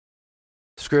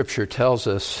Scripture tells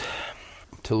us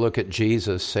to look at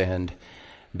Jesus and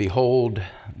behold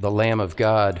the Lamb of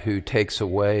God who takes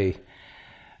away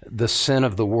the sin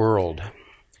of the world.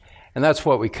 And that's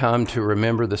what we come to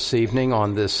remember this evening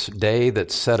on this day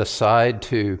that's set aside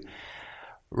to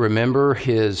remember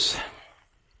his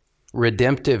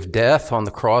redemptive death on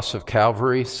the cross of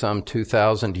Calvary some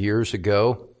 2,000 years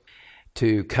ago,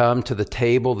 to come to the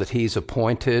table that he's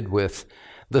appointed with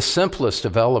the simplest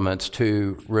of elements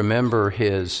to remember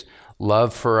his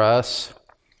love for us,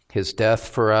 his death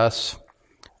for us,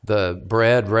 the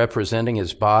bread representing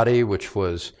his body, which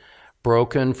was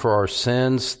broken for our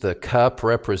sins, the cup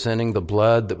representing the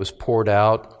blood that was poured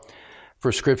out.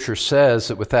 For Scripture says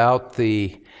that without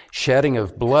the shedding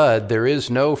of blood, there is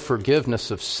no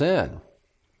forgiveness of sin.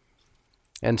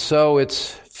 And so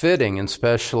it's fitting,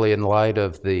 especially in light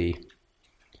of the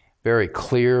very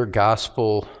clear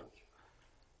gospel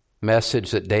message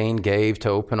that Dane gave to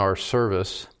open our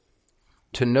service,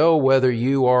 to know whether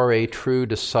you are a true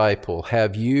disciple.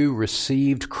 Have you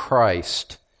received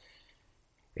Christ?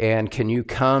 And can you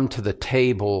come to the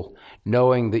table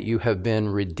knowing that you have been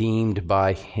redeemed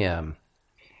by him?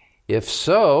 If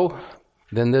so,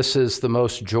 then this is the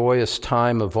most joyous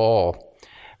time of all,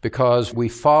 because we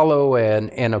follow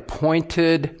an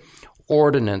appointed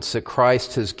ordinance that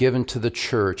Christ has given to the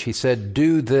church. He said,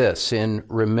 "Do this in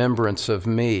remembrance of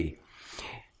me."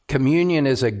 Communion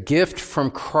is a gift from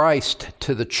Christ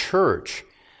to the church,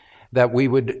 that we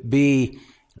would be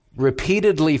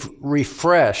repeatedly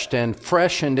refreshed and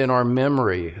freshened in our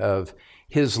memory of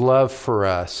his love for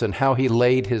us and how he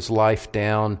laid his life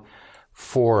down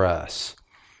for us.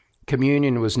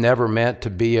 Communion was never meant to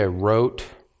be a rote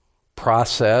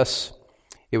process.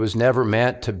 It was never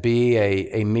meant to be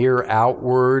a mere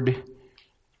outward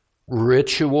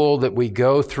ritual that we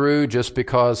go through just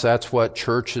because that's what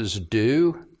churches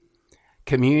do.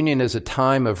 Communion is a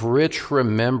time of rich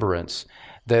remembrance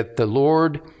that the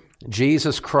Lord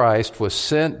Jesus Christ was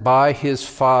sent by his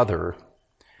Father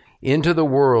into the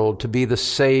world to be the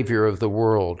Savior of the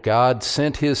world. God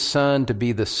sent his Son to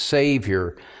be the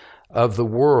Savior of the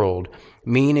world,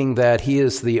 meaning that he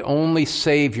is the only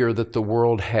Savior that the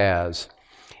world has.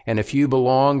 And if you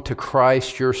belong to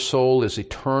Christ, your soul is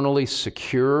eternally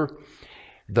secure.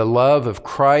 The love of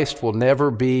Christ will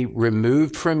never be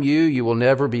removed from you. You will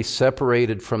never be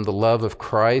separated from the love of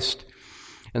Christ.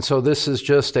 And so this is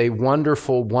just a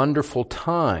wonderful, wonderful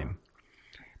time.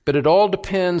 But it all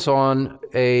depends on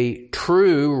a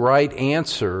true, right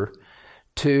answer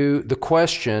to the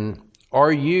question,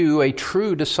 are you a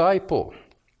true disciple?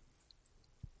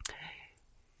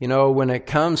 You know, when it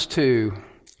comes to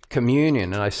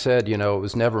communion, and I said, it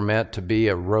was never meant to be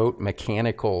a rote,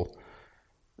 mechanical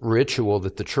ritual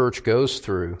that the church goes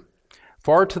through.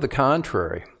 Far to the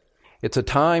contrary. It's a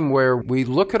time where we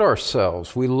look at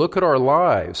ourselves, we look at our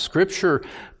lives. Scripture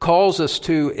calls us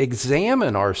to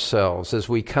examine ourselves as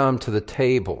we come to the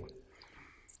table.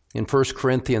 In 1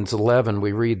 Corinthians 11,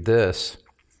 we read this: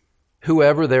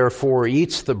 "Whoever therefore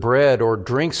eats the bread or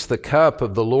drinks the cup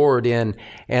of the Lord in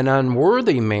an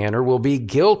unworthy manner will be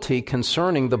guilty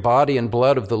concerning the body and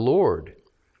blood of the Lord.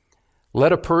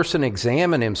 Let a person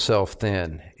examine himself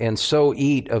then, and so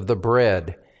eat of the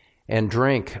bread and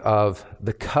drink of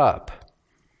the cup."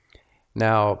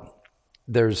 Now,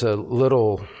 there's a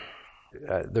little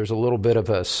bit of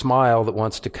a smile that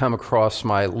wants to come across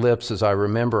my lips as I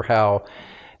remember how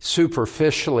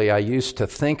superficially I used to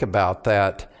think about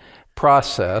that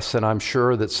process, and I'm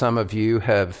sure that some of you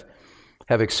have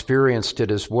experienced it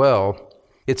as well.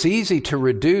 It's easy to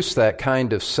reduce that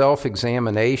kind of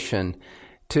self-examination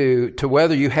to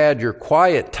whether you had your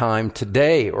quiet time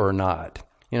today or not.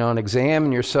 And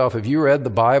examine yourself. Have you read the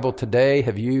Bible today?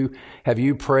 Have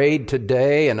you prayed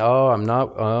today? And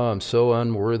I'm so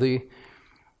unworthy.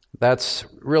 That's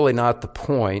really not the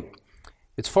point.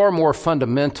 It's far more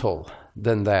fundamental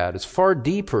than that. It's far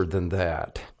deeper than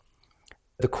that.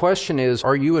 The question is,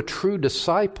 are you a true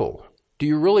disciple? Do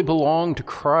you really belong to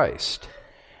Christ?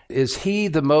 Is he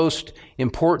the most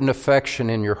important affection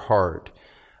in your heart?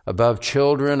 Above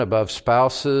children, above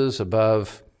spouses,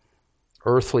 above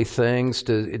earthly things?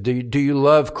 Do you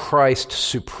love Christ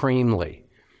supremely?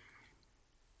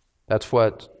 That's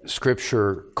what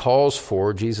Scripture calls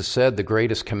for. Jesus said the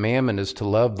greatest commandment is to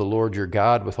love the Lord your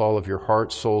God with all of your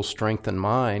heart, soul, strength, and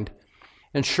mind.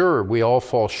 And sure, we all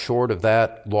fall short of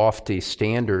that lofty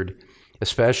standard,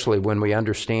 especially when we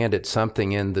understand it's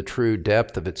something in the true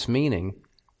depth of its meaning.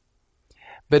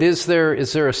 But is there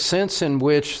a sense in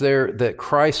which that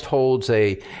Christ holds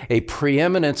a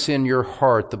preeminence in your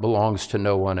heart that belongs to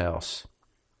no one else?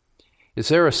 Is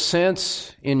there a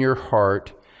sense in your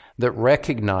heart that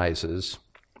recognizes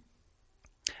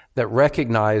that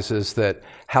recognizes that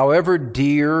however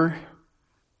dear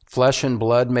flesh and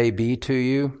blood may be to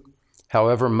you,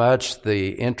 however much the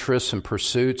interests and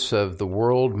pursuits of the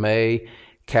world may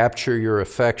capture your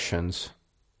affections,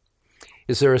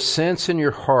 is there a sense in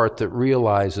your heart that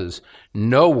realizes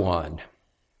no one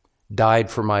died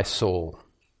for my soul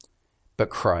but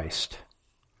Christ?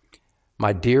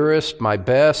 My dearest, my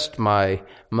best, my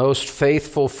most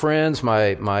faithful friends,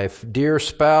 my dear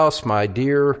spouse, my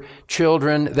dear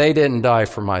children, they didn't die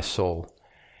for my soul.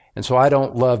 And so I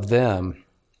don't love them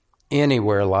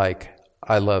anywhere like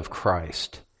I love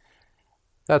Christ.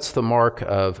 That's the mark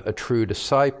of a true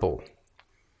disciple.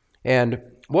 And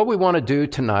what we want to do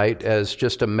tonight as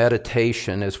just a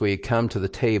meditation as we come to the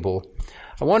table,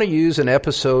 I want to use an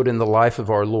episode in the life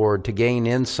of our Lord to gain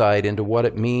insight into what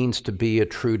it means to be a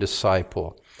true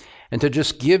disciple, and to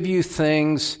just give you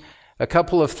things, a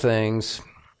couple of things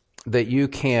that you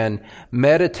can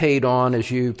meditate on as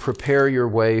you prepare your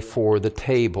way for the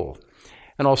table.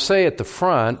 And I'll say at the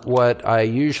front what I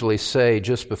usually say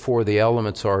just before the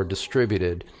elements are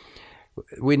distributed.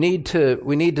 We need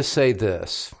to say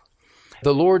this.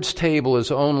 The Lord's table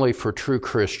is only for true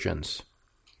Christians.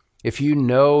 If you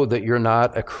know that you're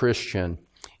not a Christian,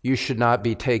 you should not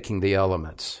be taking the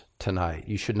elements tonight.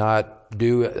 You should not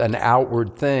do an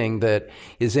outward thing that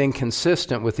is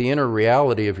inconsistent with the inner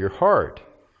reality of your heart.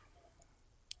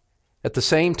 At the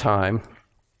same time,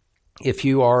 if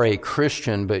you are a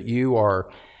Christian but you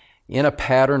are in a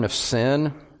pattern of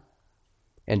sin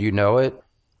and you know it,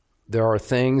 there are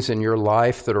things in your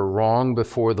life that are wrong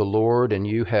before the Lord, and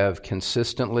you have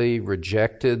consistently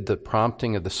rejected the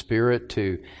prompting of the Spirit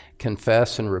to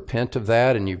confess and repent of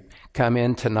that, and you come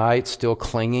in tonight still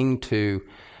clinging to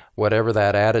whatever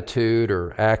that attitude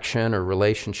or action or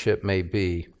relationship may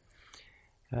be,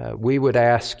 we would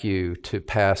ask you to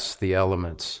pass the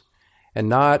elements and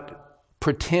not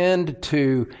pretend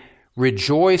to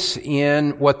rejoice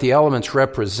in what the elements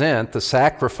represent, the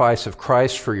sacrifice of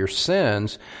Christ for your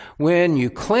sins, when you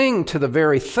cling to the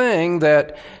very thing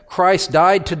that Christ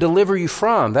died to deliver you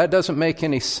from. That doesn't make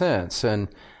any sense, and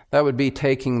that would be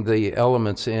taking the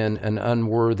elements in an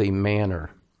unworthy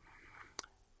manner.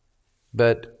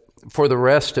 But for the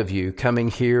rest of you, coming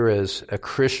here as a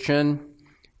Christian,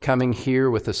 coming here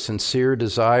with a sincere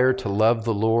desire to love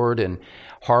the Lord and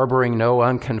harboring no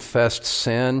unconfessed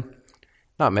sin,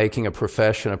 not making a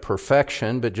profession of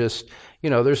perfection, but just,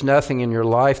 there's nothing in your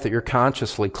life that you're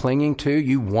consciously clinging to.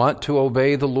 You want to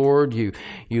obey the Lord. You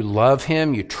love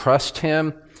Him. You trust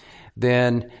Him.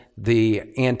 Then the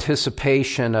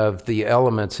anticipation of the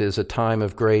elements is a time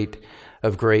of great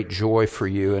joy for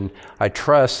you. And I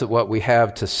trust that what we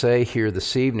have to say here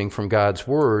this evening from God's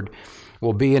Word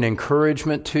will be an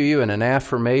encouragement to you and an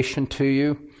affirmation to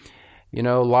you.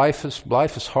 Life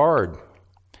is hard.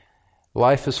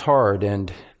 Life is hard,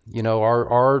 and,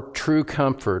 our true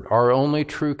comfort, our only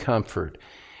true comfort,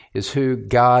 is who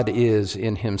God is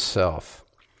in Himself.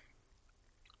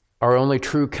 Our only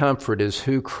true comfort is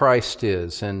who Christ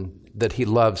is, and that He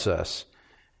loves us,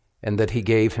 and that He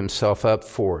gave Himself up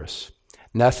for us.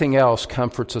 Nothing else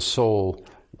comforts a soul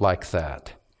like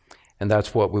that, and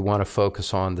that's what we want to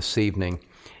focus on this evening.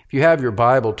 If you have your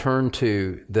Bible, turn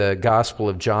to the Gospel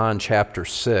of John, chapter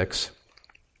 6.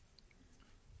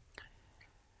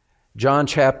 John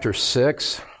chapter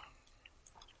 6.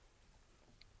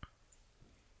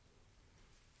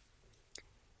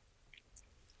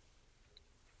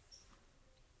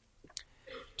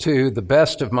 To the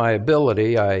best of my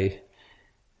ability, I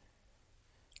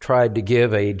tried to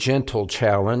give a gentle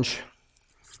challenge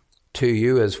to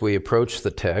you as we approach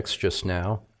the text just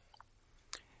now.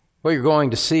 What you're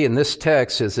going to see in this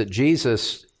text is that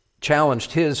Jesus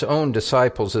challenged His own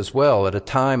disciples as well at a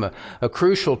time, a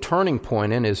crucial turning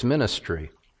point in His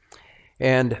ministry.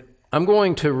 And I'm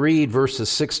going to read verses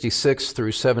 66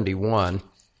 through 71.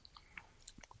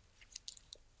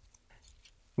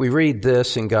 We read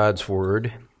this in God's Word.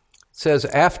 It says,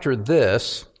 "After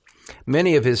this,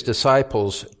 many of His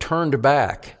disciples turned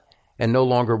back and no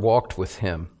longer walked with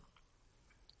Him.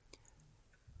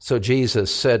 So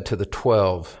Jesus said to the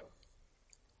 12,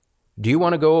 'Do you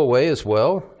want to go away as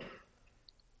well?'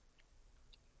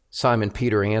 Simon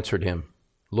Peter answered Him,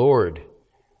 'Lord,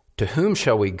 to whom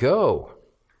shall we go?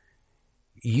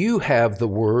 You have the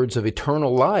words of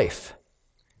eternal life,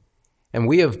 and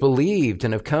we have believed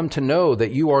and have come to know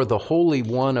that you are the Holy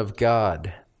One of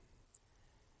God.'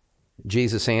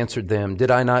 Jesus answered them, 'Did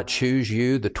I not choose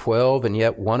you, the 12, and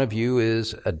yet one of you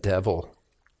is a devil?'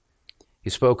 He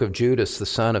spoke of Judas, the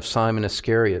son of Simon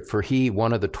Iscariot, for he,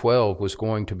 one of the 12, was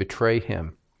going to betray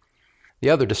Him. The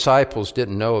other disciples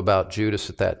didn't know about Judas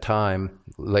at that time.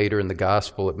 Later in the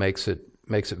gospel, it makes it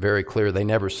makes it very clear they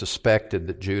never suspected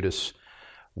that Judas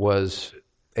was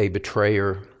a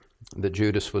betrayer, that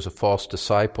Judas was a false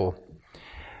disciple.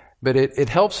 But it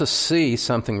helps us see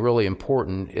something really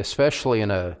important, especially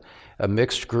in a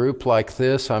mixed group like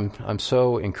this. I'm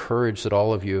so encouraged that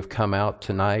all of you have come out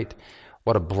tonight.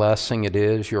 What a blessing it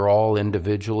is. You're all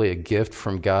individually a gift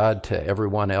from God to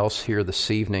everyone else here this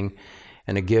evening,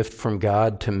 and a gift from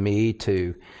God to me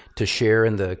to share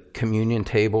in the communion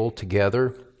table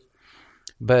together.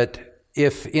 But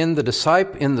if in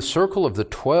the circle of the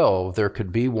 12 there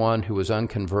could be one who was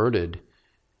unconverted,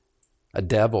 a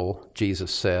devil,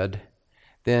 Jesus said,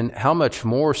 then how much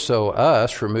more so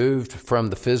us, removed from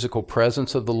the physical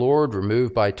presence of the Lord,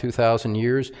 removed by 2,000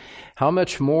 years, how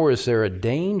much more is there a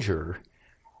danger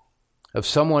of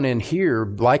someone in here,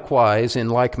 likewise, in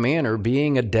like manner,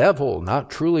 being a devil, not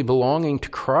truly belonging to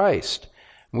Christ?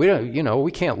 We don't,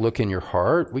 we can't look in your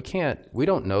heart. We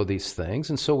don't know these things,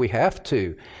 and so we have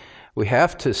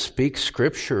to speak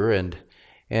Scripture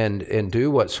and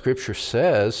do what Scripture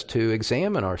says to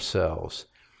examine ourselves.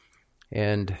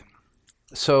 And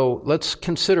so let's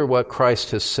consider what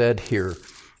Christ has said here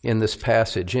in this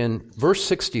passage. In verse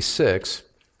 66,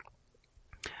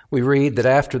 we read that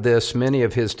after this, many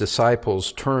of his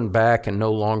disciples turned back and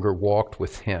no longer walked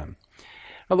with him.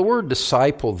 Now, the word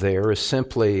disciple there is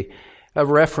simply a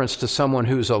reference to someone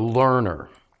who's a learner.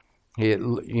 They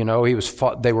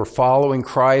were following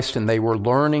Christ and they were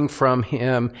learning from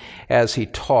him as he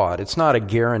taught. It's not a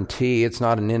guarantee. It's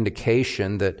not an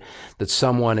indication that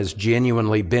someone has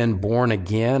genuinely been born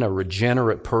again, a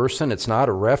regenerate person. It's not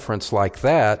a reference like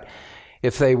that.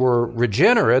 If they were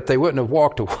regenerate, they wouldn't have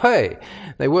walked away.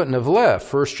 They wouldn't have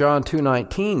left. 1 John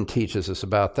 2:19 teaches us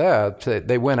about that.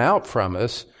 They went out from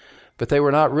us, but they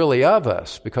were not really of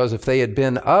us, because if they had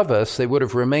been of us, they would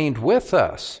have remained with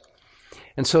us.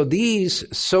 And so these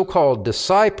so-called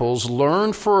disciples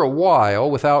learned for a while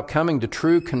without coming to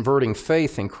true converting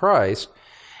faith in Christ,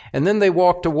 and then they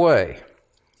walked away.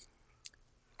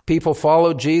 People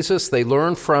followed Jesus, they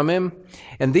learned from him,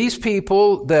 and these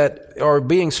people that are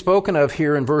being spoken of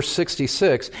here in verse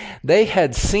 66, they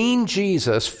had seen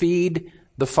Jesus feed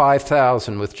the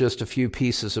 5,000 with just a few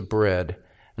pieces of bread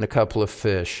and a couple of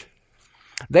fish.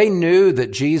 They knew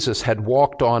that Jesus had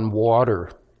walked on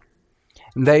water.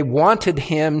 They wanted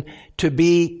him to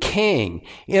be king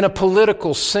in a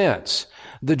political sense.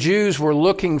 The Jews were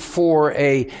looking for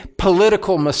a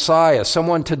political Messiah,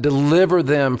 someone to deliver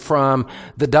them from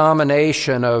the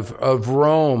domination of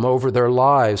Rome over their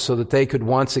lives so that they could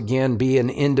once again be an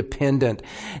independent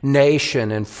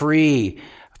nation and free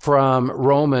from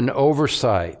Roman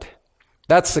oversight.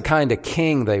 That's the kind of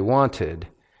king they wanted.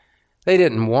 They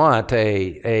didn't want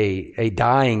a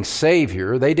dying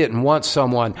Savior. They didn't want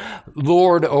someone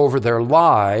Lord over their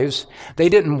lives. They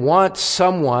didn't want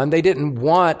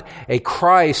a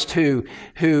Christ who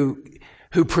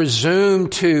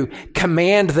presumed to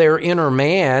command their inner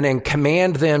man and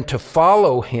command them to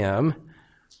follow him.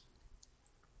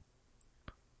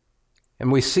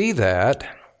 And we see that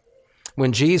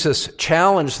when Jesus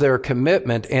challenged their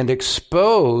commitment and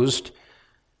exposed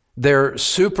their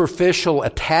superficial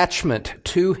attachment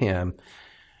to him,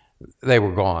 they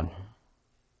were gone.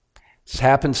 This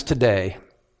happens today.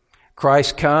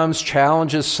 Christ comes,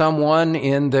 challenges someone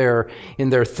in their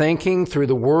thinking through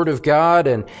the Word of God,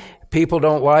 and people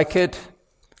don't like it.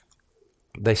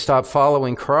 They stop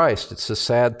following Christ. It's a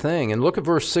sad thing. And look at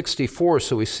verse 64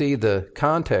 so we see the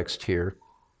context here.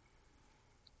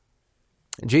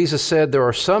 Jesus said, "There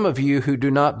are some of you who do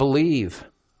not believe."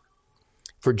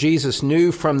 For Jesus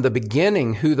knew from the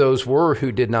beginning who those were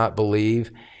who did not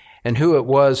believe and who it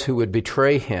was who would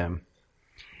betray him.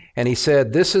 And he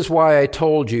said, "This is why I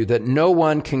told you that no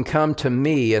one can come to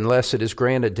me unless it is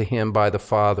granted to him by the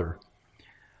Father."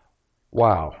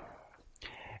 Wow.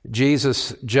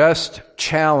 Jesus just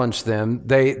challenged them.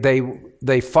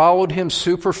 They followed him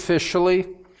superficially.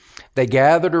 They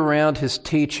gathered around his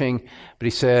teaching, but he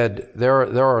said,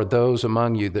 there are those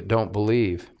among you that don't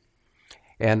believe.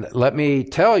 And let me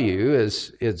tell you,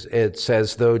 it's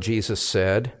as though Jesus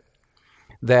said,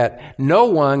 that no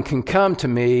one can come to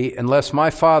me unless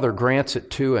my Father grants it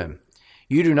to him.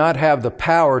 You do not have the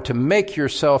power to make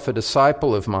yourself a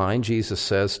disciple of mine, Jesus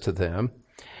says to them.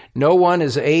 No one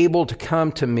is able to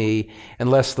come to me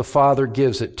unless the Father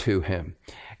gives it to him.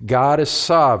 God is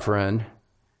sovereign.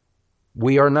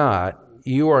 We are not.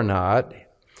 You are not.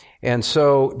 And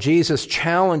so Jesus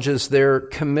challenges their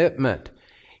commitment.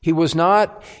 He was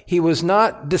not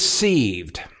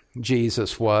deceived.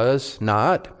 Jesus was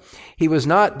not. He was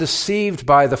not deceived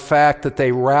by the fact that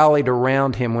they rallied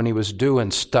around him when he was doing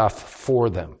stuff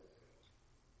for them.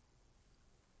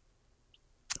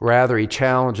 Rather, he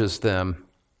challenges them,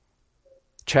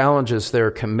 challenges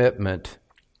their commitment,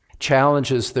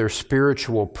 challenges their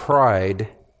spiritual pride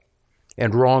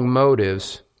and wrong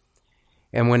motives.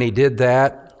 And when he did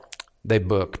that, they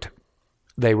booked.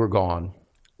 They were gone.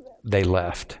 They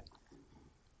left.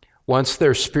 Once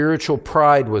their spiritual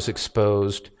pride was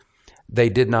exposed, they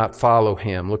did not follow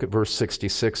him. Look at verse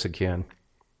 66 again.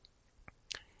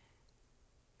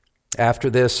 After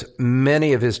this,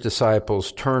 many of his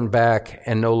disciples turned back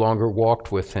and no longer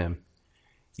walked with him.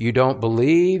 You don't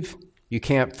believe? You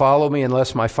can't follow me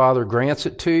unless my Father grants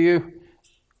it to you?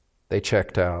 They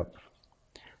checked out.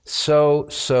 So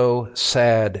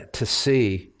sad to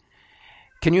see.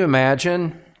 Can you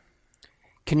imagine?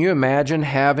 Can you imagine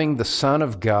having the Son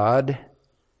of God,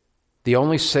 the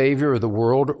only Savior of the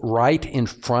world, right in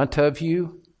front of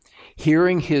you,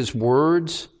 hearing his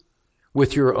words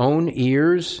with your own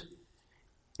ears,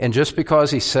 and just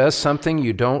because he says something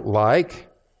you don't like,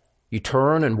 you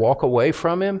turn and walk away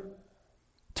from him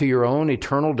to your own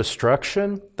eternal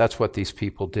destruction? That's what these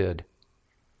people did.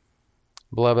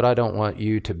 Beloved, I don't want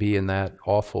you to be in that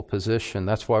awful position.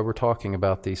 That's why we're talking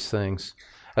about these things.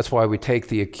 That's why we take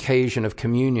the occasion of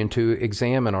communion to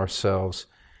examine ourselves.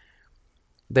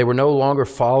 They were no longer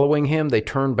following him. They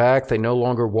turned back. They no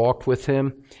longer walked with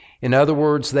him. In other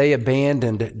words, they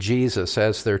abandoned Jesus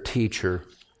as their teacher.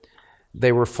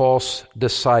 They were false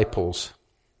disciples.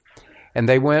 And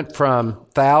they went from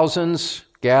thousands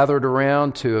gathered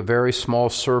around to a very small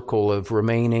circle of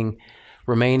remaining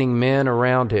men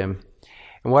around him.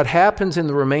 And what happens in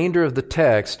the remainder of the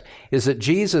text is that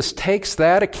Jesus takes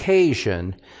that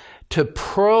occasion to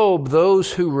probe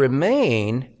those who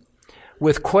remain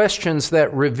with questions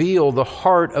that reveal the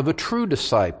heart of a true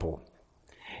disciple.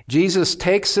 Jesus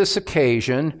takes this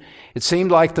occasion. It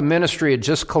seemed like the ministry had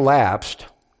just collapsed.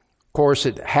 Of course,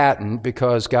 it hadn't,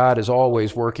 because God is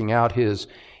always working out his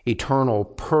eternal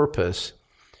purpose.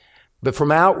 But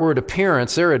from outward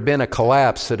appearance, there had been a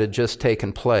collapse that had just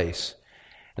taken place.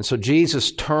 And so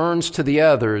Jesus turns to the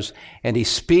others and he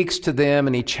speaks to them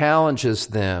and he challenges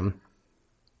them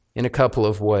in a couple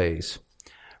of ways.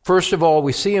 First of all,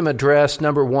 we see him address,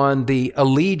 number one, the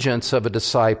allegiance of a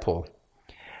disciple.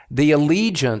 The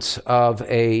allegiance of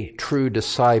a true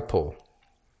disciple.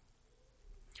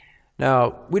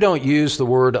 Now, we don't use the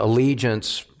word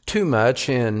allegiance too much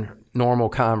in normal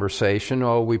conversation.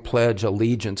 Oh, we pledge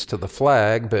allegiance to the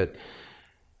flag, but,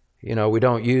 we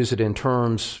don't use it in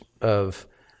terms of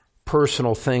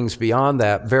personal things beyond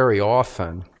that very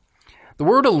often. The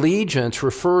word allegiance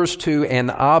refers to an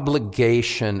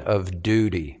obligation of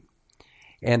duty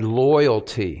and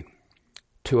loyalty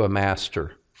to a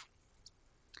master.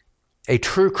 A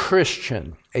true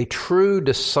Christian, a true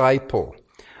disciple,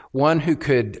 one who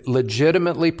could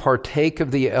legitimately partake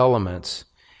of the elements,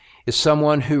 is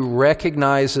someone who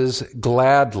recognizes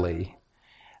gladly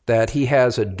that he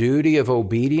has a duty of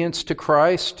obedience to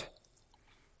Christ.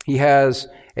 He has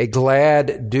a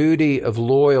glad duty of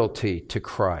loyalty to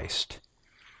Christ.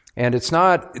 And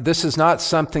this is not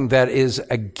something that is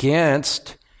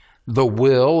against the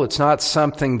will. It's not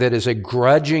something that is a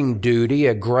grudging duty,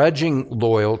 a grudging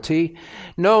loyalty.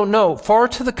 No, far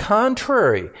to the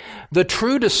contrary. The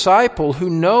true disciple who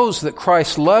knows that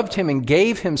Christ loved him and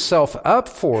gave himself up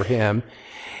for him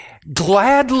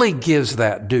gladly gives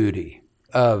that duty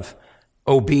of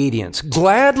obedience,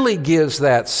 gladly gives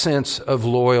that sense of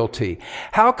loyalty.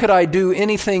 How could I do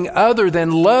anything other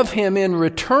than love him in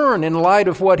return in light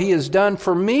of what he has done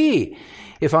for me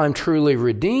if I'm truly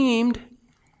redeemed?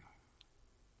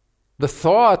 The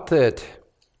thought that,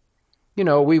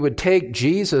 we would take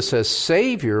Jesus as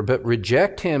Savior but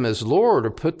reject him as Lord,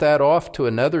 or put that off to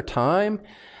another time,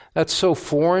 that's so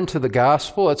foreign to the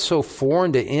gospel. That's so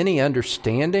foreign to any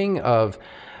understanding of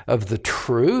the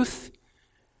truth.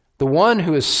 The one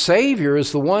who is Savior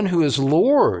is the one who is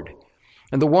Lord.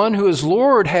 And the one who is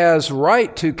Lord has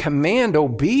right to command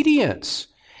obedience.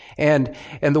 And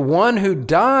the one who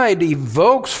died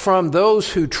evokes from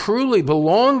those who truly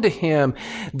belong to him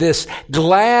this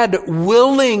glad,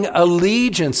 willing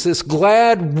allegiance, this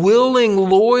glad, willing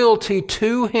loyalty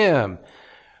to him.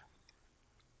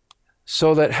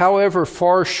 So that however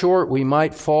far short we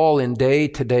might fall in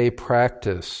day-to-day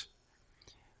practice,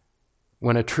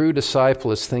 when a true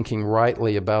disciple is thinking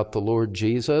rightly about the Lord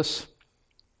Jesus,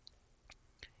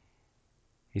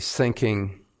 he's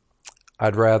thinking,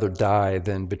 I'd rather die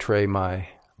than betray my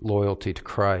loyalty to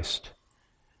Christ.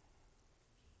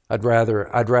 I'd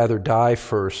rather die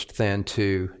first than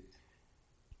to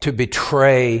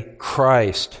betray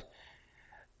Christ.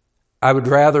 I would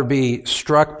rather be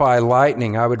struck by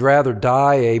lightning. I would rather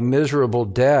die a miserable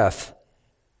death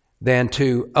than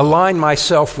to align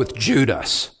myself with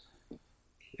Judas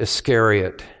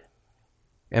Iscariot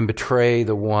and betray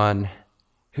the one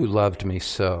who loved me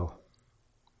so.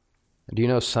 Do you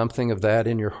know something of that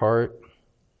in your heart?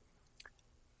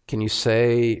 Can you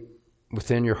say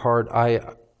within your heart, I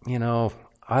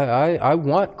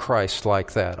want Christ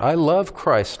like that. I love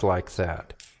Christ like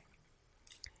that.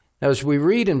 Now, as we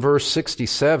read in verse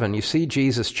 67, you see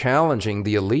Jesus challenging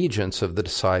the allegiance of the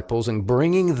disciples and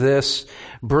bringing this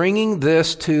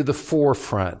to the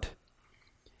forefront.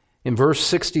 In verse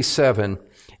 67,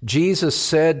 Jesus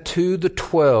said to the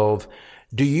 12,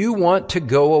 "Do you want to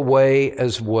go away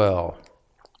as well?"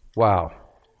 Wow.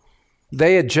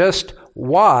 They had just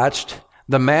watched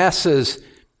the masses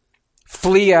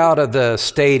flee out of the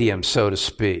stadium, so to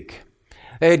speak.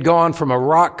 They had gone from a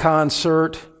rock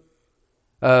concert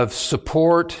of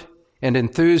support and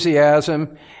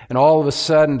enthusiasm, and all of a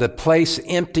sudden the place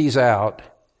empties out,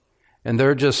 and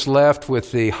they're just left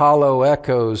with the hollow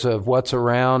echoes of what's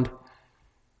around.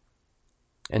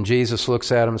 And Jesus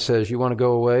looks at them and says, "You want to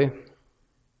go away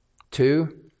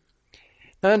too?"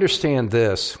 Now understand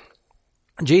this.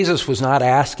 Jesus was not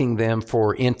asking them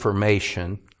for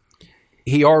information.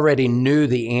 He already knew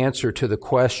the answer to the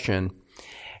question.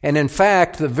 And in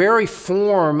fact, the very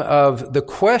form of the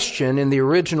question in the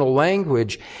original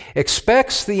language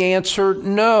expects the answer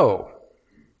no.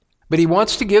 But he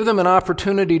wants to give them an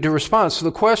opportunity to respond. So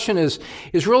the question is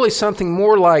really something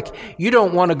more like, "You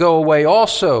don't want to go away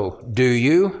also, do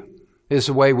you?" Is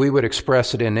the way we would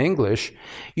express it in English.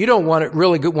 "You don't want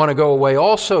to go away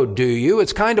also, do you?"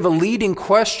 It's kind of a leading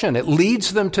question. It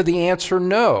leads them to the answer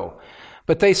no.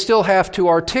 But they still have to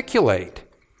articulate.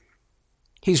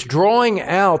 He's drawing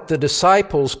out the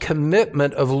disciples'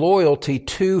 commitment of loyalty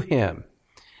to him.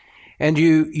 And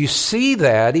you see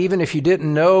that, even if you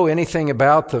didn't know anything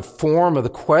about the form of the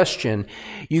question,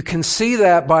 you can see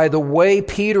that by the way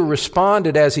Peter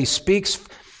responded as he speaks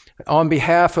on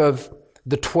behalf of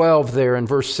the 12 there in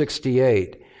verse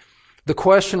 68. The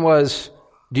question was,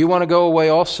 "Do you want to go away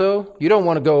also? You don't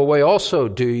want to go away also,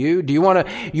 do you? Do you want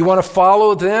to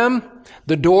follow them?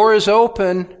 The door is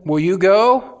open. Will you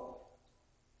go?"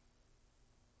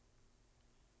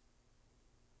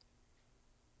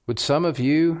 Would some of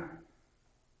you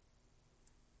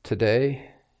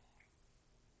today,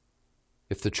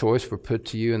 if the choice were put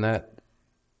to you in that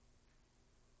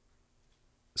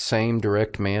same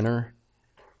direct manner,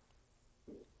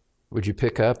 would you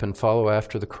pick up and follow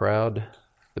after the crowd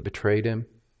that betrayed him,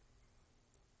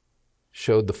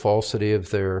 showed the falsity of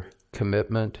their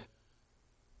commitment,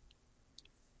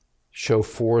 show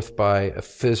forth by a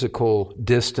physical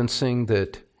distancing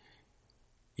that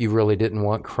you really didn't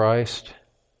want Christ?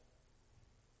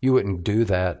 You wouldn't do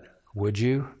that, would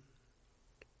you?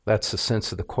 That's the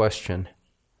sense of the question.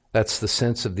 That's the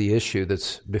sense of the issue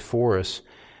that's before us.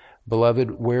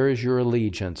 Beloved, where is your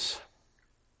allegiance?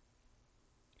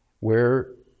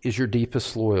 Where is your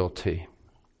deepest loyalty?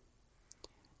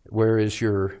 Where is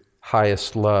your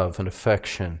highest love and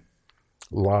affection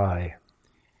lie?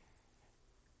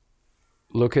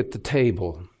 Look at the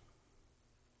table.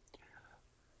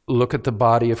 Look at the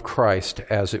body of Christ,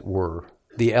 as it were.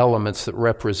 The elements that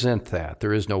represent that.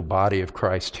 There is no body of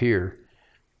Christ here.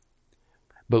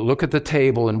 But look at the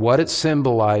table and what it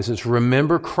symbolizes.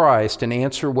 Remember Christ and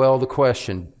answer well the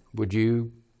question, would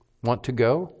you want to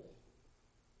go?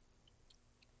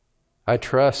 I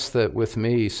trust that with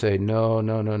me you say, no.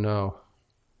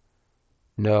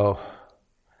 No,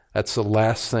 that's the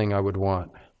last thing I would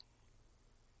want.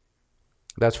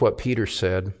 That's what Peter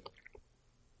said.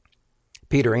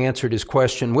 Peter answered his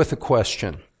question with a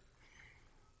question.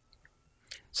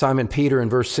 Simon Peter in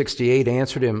verse 68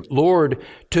 answered him, "Lord,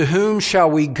 to whom shall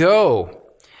we go?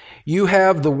 You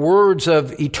have the words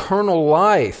of eternal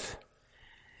life."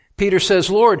 Peter says,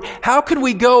 "Lord, how could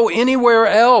we go anywhere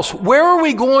else? Where are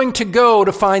we going to go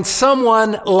to find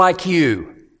someone like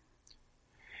you?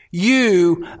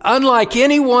 You, unlike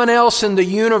anyone else in the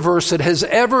universe that has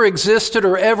ever existed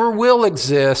or ever will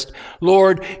exist,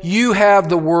 Lord, you have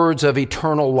the words of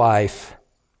eternal life."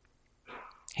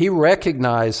 He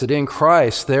recognized that in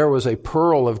Christ there was a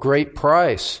pearl of great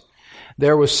price.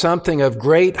 There was something of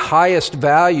great highest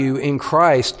value in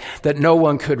Christ that no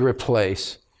one could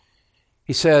replace.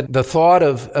 He said, the thought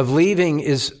of leaving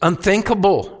is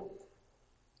unthinkable.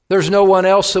 There's no one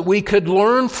else that we could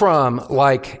learn from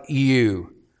like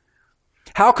you.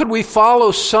 How could we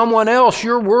follow someone else?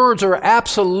 Your words are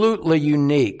absolutely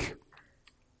unique.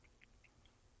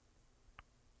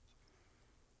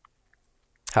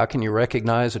 How can you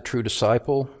recognize a true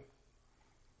disciple?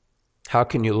 How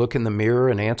can you look in the mirror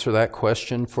and answer that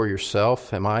question for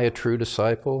yourself? Am I a true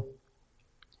disciple?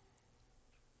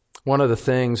 One of the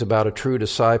things about a true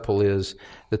disciple is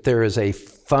that there is a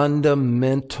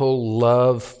fundamental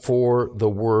love for the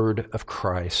Word of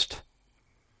Christ.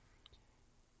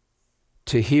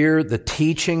 To hear the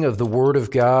teaching of the Word of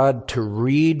God, to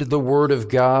read the Word of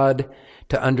God,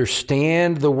 to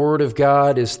understand the Word of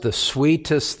God is the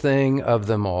sweetest thing of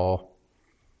them all.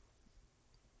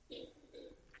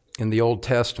 In the Old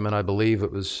Testament, I believe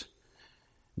it was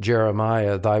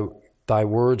Jeremiah, thy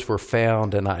words were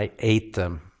found and I ate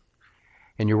them.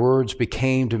 And your words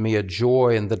became to me a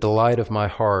joy and the delight of my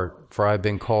heart, for I have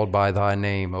been called by thy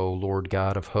name, O Lord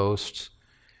God of hosts.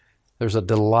 There's a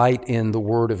delight in the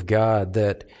Word of God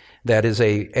that is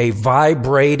a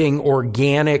vibrating,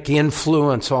 organic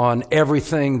influence on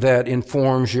everything that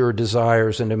informs your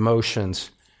desires and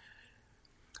emotions.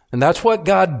 And that's what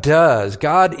God does.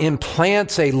 God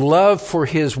implants a love for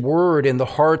His Word in the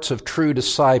hearts of true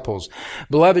disciples.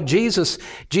 Beloved, Jesus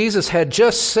had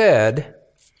just said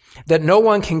that no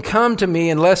one can come to me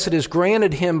unless it is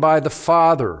granted him by the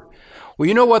Father. Well,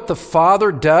 you know what the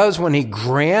Father does when He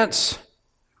grants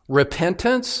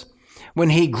repentance? When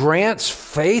He grants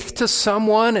faith to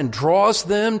someone and draws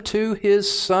them to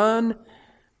His Son?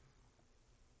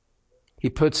 He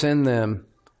puts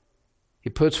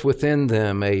within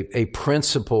them a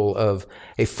principle of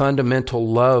a fundamental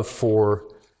love for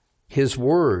His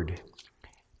Word.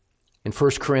 In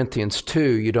 1 Corinthians 2,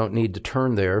 you don't need to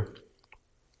turn there,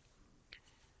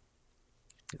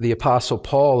 the Apostle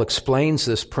Paul explains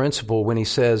this principle when he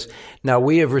says, "Now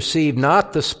we have received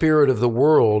not the spirit of the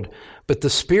world, but the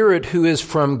Spirit who is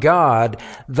from God,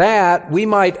 that we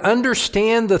might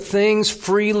understand the things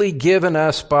freely given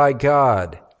us by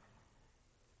God."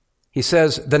 He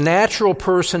says, "The natural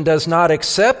person does not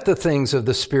accept the things of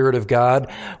the Spirit of God,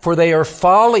 for they are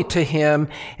folly to him,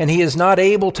 and he is not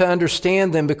able to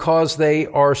understand them because they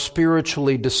are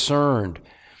spiritually discerned."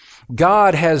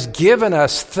 God has given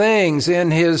us things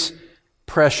in His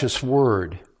precious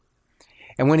Word.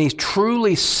 And when He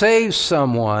truly saves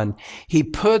someone, He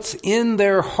puts in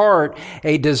their heart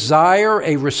a desire,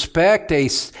 a respect,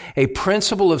 a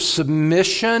principle of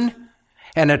submission,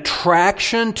 an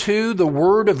attraction to the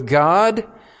Word of God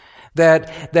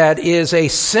that is a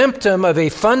symptom of a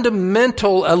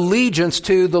fundamental allegiance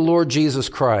to the Lord Jesus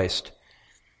Christ.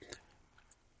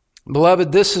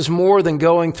 Beloved, this is more than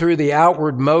going through the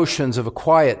outward motions of a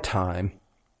quiet time.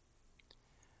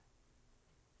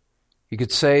 You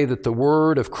could say that the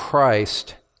Word of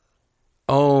Christ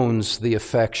owns the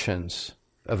affections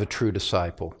of a true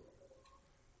disciple.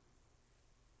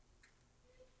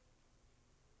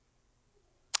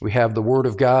 We have the Word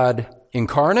of God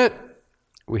incarnate.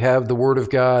 We have the Word of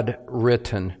God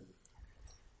written.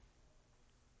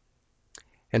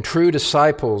 And true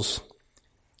disciples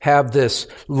have this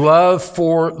love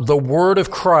for the Word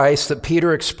of Christ that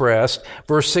Peter expressed.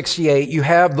 Verse 68, you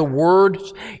have the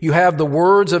words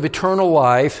of eternal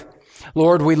life.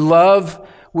 Lord, we love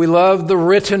the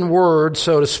written Word,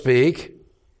 so to speak.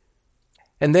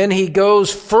 And then he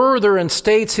goes further and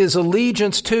states his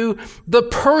allegiance to the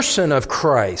person of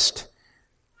Christ.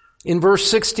 In verse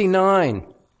 69,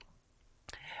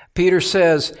 Peter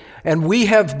says, "And we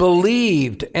have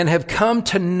believed and have come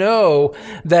to know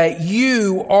that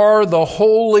you are the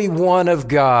Holy One of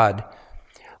God."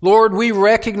 Lord, we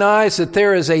recognize that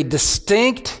there is a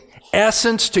distinct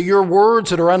essence to your words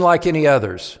that are unlike any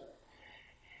others.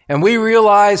 And we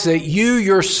realize that you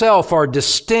yourself are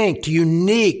distinct,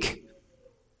 unique.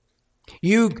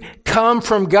 You come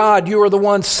from God. You are the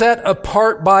one set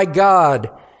apart by God.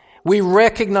 We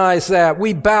recognize that.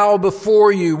 We bow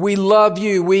before you. We love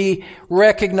you. We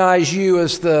recognize you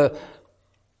as the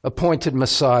appointed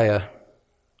Messiah.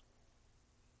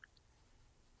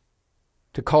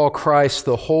 To call Christ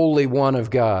the Holy One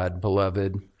of God,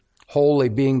 beloved, holy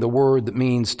being the word that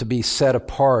means to be set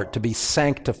apart, to be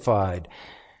sanctified,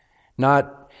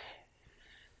 not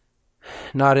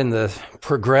in the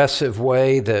progressive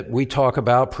way that we talk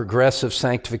about, progressive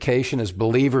sanctification as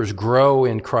believers grow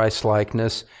in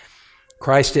Christ-likeness.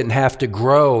 Christ didn't have to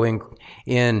grow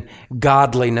in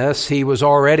godliness. He was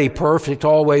already perfect,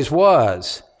 always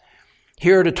was.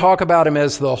 Here to talk about him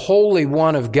as the Holy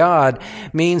One of God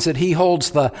means that he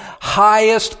holds the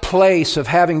highest place of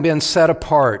having been set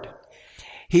apart.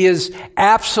 He is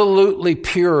absolutely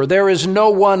pure. There is no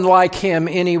one like him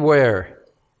anywhere.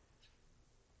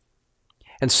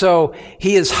 And so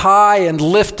he is high and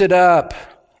lifted up,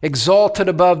 exalted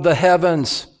above the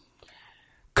heavens,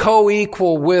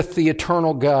 co-equal with the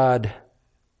eternal God.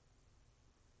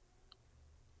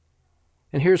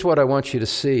 And here's what I want you to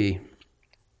see.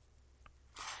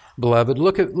 Beloved,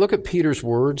 look at Peter's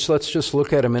words. Let's just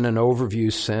look at them in an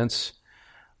overview sense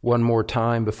one more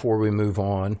time before we move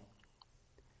on.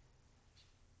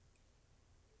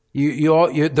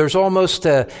 There's almost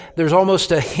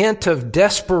a hint of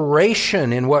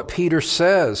desperation in what Peter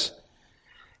says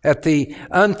at the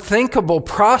unthinkable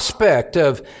prospect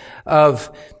of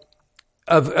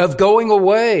going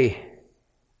away.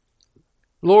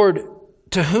 Lord,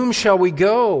 to whom shall we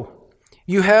go?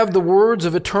 You have the words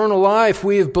of eternal life.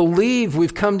 We have believed,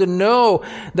 we've come to know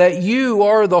that you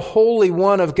are the Holy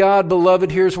One of God.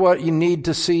 Beloved, here's what you need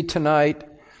to see tonight.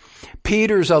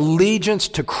 Peter's allegiance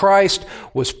to Christ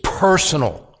was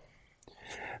personal.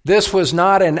 This was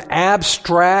not an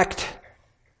abstract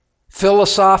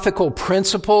philosophical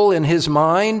principle in his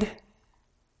mind.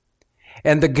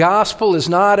 And the gospel is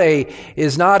not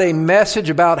a message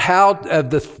about how of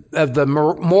the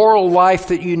moral life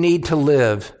that you need to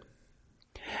live.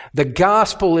 The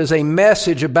gospel is a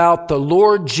message about the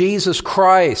Lord Jesus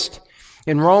Christ.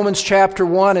 In Romans chapter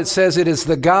 1, it says it is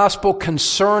the gospel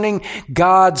concerning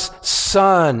God's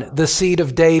Son, the seed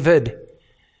of David.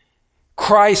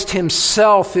 Christ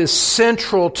himself is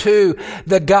central to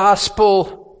the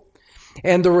gospel,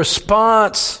 and the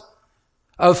response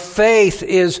of faith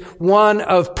is one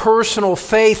of personal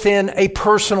faith in a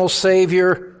personal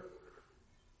Savior.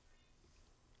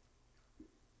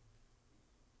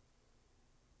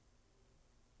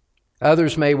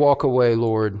 Others may walk away,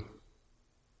 Lord.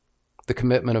 The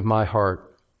commitment of my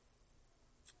heart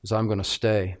is I'm going to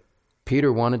stay.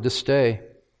 Peter wanted to stay.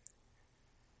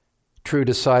 True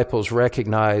disciples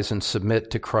recognize and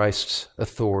submit to Christ's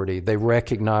authority. They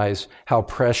recognize how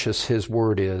precious his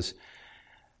word is.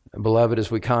 And beloved,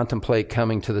 as we contemplate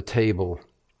coming to the table,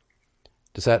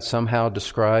 does that somehow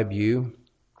describe you?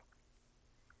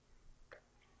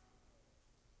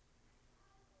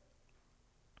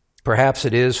 Perhaps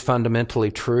it is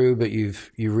fundamentally true, but you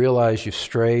realize you've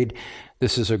strayed.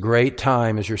 This is a great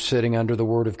time as you're sitting under the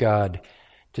Word of God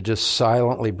to just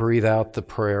silently breathe out the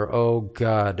prayer, oh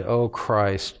God, oh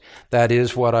Christ, that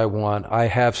is what I want. I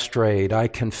have strayed. I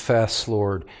confess,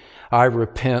 Lord. I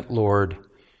repent, Lord.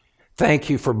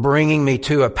 Thank you for bringing me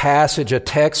to a passage, a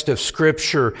text of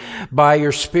Scripture by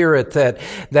your Spirit that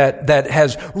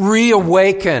has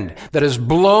reawakened, that has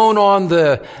blown on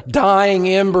the dying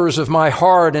embers of my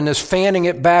heart and is fanning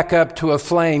it back up to a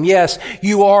flame. Yes,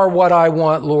 you are what I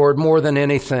want, Lord, more than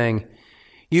anything.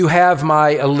 You have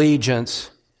my allegiance.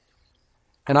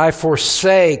 And I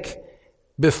forsake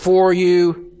before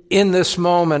you in this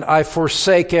moment, I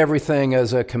forsake everything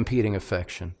as a competing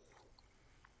affection.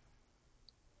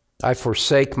 I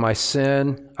forsake my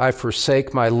sin. I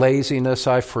forsake my laziness.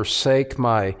 I forsake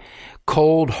my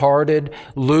cold-hearted,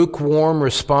 lukewarm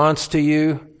response to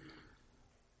you.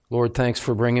 Lord, thanks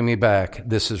for bringing me back.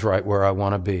 This is right where I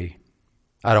want to be.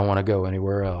 I don't want to go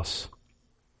anywhere else.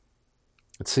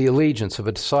 It's the allegiance of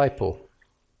a disciple.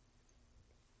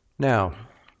 Now,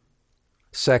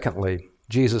 secondly,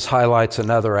 Jesus highlights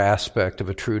another aspect of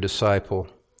a true disciple.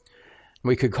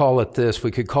 We could call it this.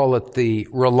 We could call it the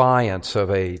reliance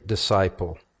of a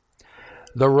disciple.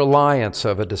 The reliance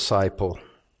of a disciple.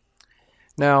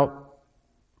 Now,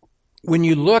 when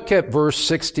you look at verse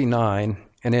 69,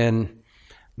 and in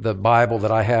the Bible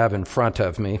that I have in front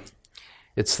of me,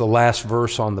 it's the last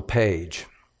verse on the page.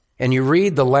 And you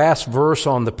read the last verse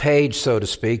on the page, so to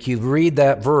speak. You read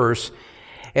that verse,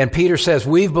 and Peter says,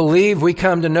 we've believed, we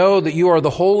come to know that you are the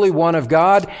Holy One of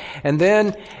God. And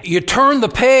then you turn the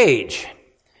page.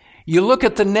 You look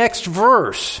at the next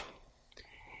verse.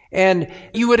 And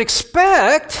you would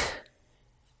expect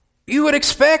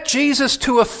Jesus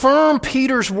to affirm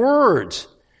Peter's words.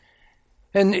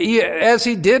 And as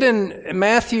he did in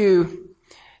Matthew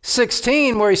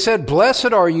 16, where he said,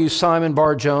 blessed are you, Simon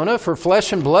Bar-Jonah, for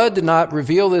flesh and blood did not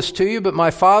reveal this to you, but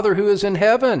my Father who is in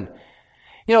heaven.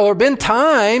 You know, there have been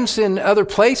times in other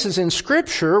places in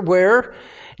Scripture where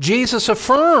Jesus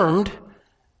affirmed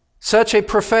such a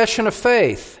profession of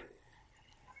faith.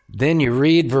 Then you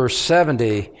read verse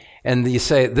 70 and you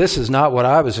say, this is not what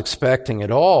I was expecting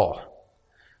at all.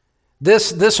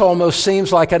 This almost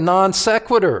seems like a non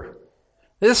sequitur.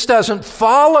 This doesn't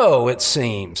follow, it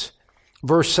seems.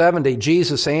 Verse 70,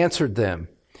 Jesus answered them,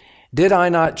 did I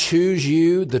not choose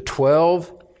you, the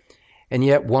 12, and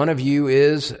yet one of you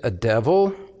is a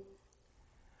devil?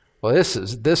 Well, this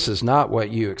is not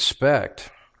what you expect.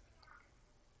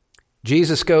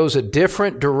 Jesus goes a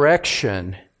different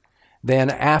direction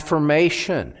than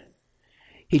affirmation.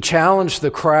 He challenged the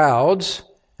crowds,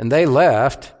 and they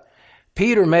left.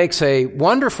 Peter makes a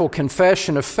wonderful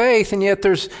confession of faith, and yet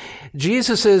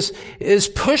Jesus is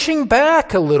pushing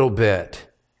back a little bit.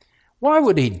 Why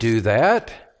would he do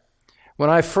that? When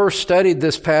I first studied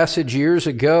this passage years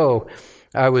ago,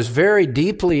 I was very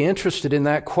deeply interested in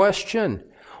that question.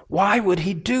 Why would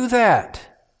he do that?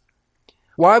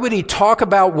 Why would he talk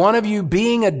about one of you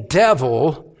being a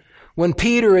devil when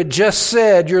Peter had just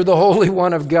said, you're the Holy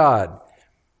One of God?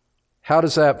 How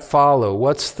does that follow?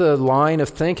 What's the line of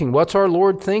thinking? What's our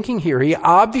Lord thinking here? He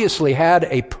obviously had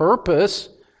a purpose.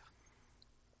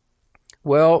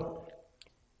 Well,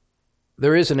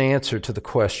 there is an answer to the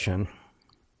question.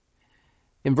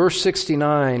 In verse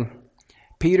 69,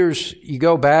 you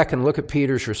go back and look at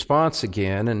Peter's response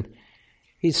again, and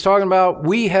he's talking about,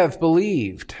 we have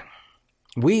believed.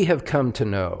 We have come to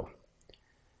know.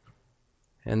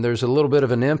 And there's a little bit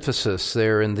of an emphasis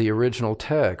there in the original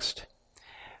text.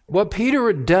 What Peter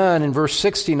had done in verse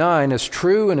 69, as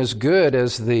true and as good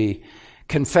as the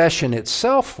confession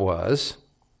itself was,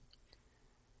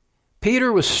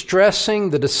 Peter was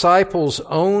stressing the disciples'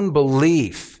 own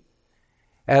belief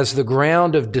as the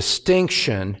ground of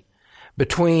distinction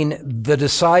between the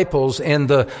disciples and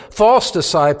the false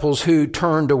disciples who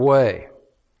turned away.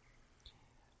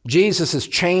 Jesus is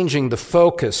changing the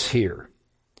focus here.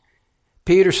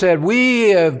 Peter said, we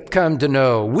have come to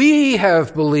know, we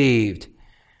have believed.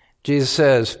 Jesus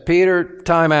says, Peter,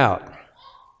 time out.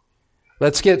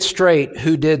 Let's get straight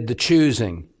who did the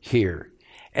choosing here.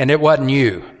 And it wasn't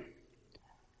you.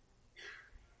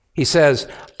 He says,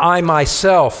 I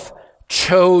myself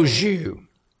chose you.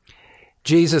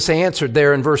 Jesus answered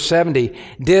there in verse 70,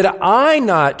 did I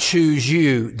not choose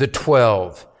you, the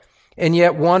 12, and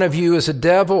yet one of you is a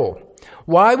devil?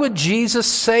 Why would Jesus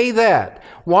say that?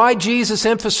 Why Jesus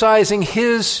emphasizing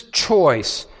his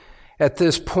choice at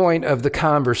this point of the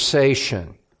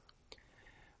conversation?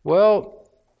 Well,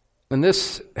 and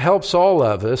this helps all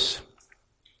of us,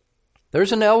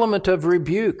 there's an element of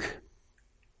rebuke,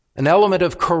 an element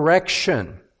of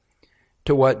correction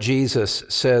to what Jesus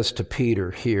says to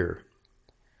Peter here.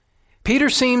 Peter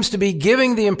seems to be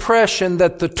giving the impression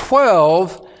that the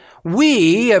 12,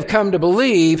 we have come to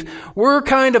believe, were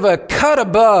kind of a cut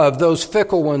above those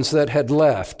fickle ones that had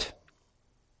left.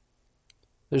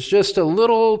 There's just a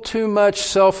little too much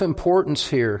self-importance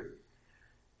here.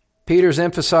 Peter's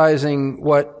emphasizing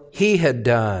what he had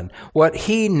done, what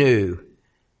he knew.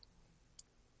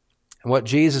 And what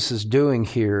Jesus is doing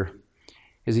here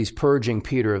is he's purging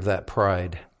Peter of that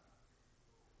pride.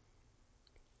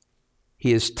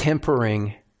 He is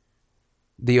tempering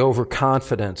the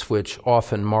overconfidence which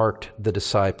often marked the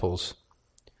disciples.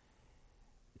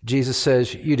 Jesus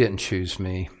says, you didn't choose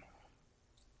me.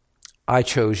 I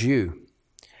chose you.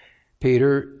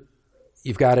 Peter,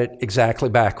 you've got it exactly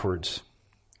backwards.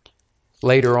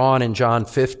 Later on in John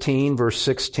 15, verse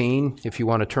 16, if you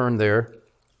want to turn there,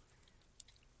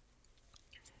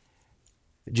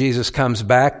 Jesus comes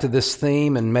back to this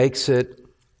theme and makes it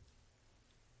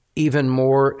even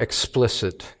more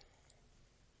explicit.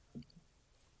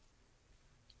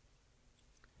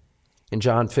 In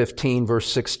John 15,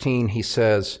 verse 16, he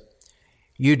says,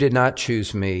 you did not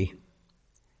choose me,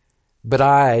 but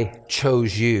I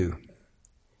chose you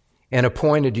and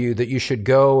appointed you that you should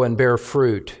go and bear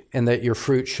fruit and that your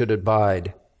fruit should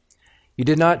abide. You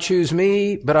did not choose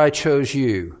me, but I chose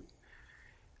you.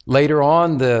 Later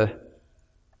on, the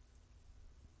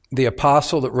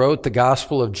apostle that wrote the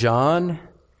Gospel of John,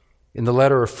 in the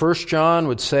letter of 1 John,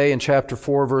 would say in chapter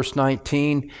 4, verse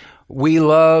 19, we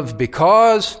love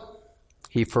because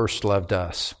he first loved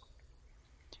us.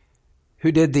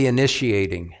 Who did the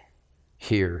initiating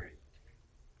here?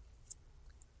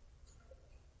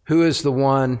 Who is the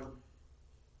one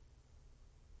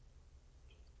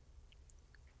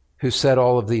who set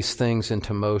all of these things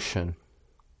into motion?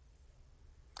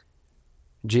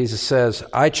 Jesus says,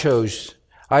 I chose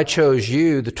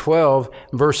you, the 12,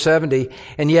 verse 70,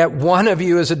 and yet one of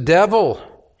you is a devil.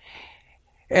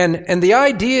 And the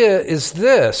idea is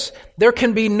this: there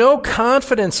can be no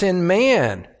confidence in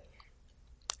man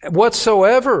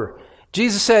whatsoever.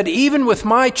 Jesus said, even with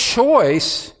my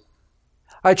choice,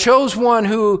 I chose one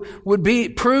who would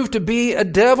prove to be a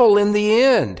devil in the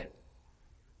end.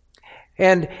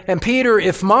 And Peter,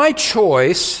 if my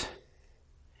choice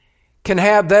can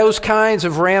have those kinds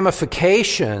of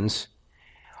ramifications,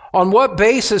 on what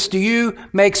basis do you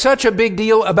make such a big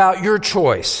deal about your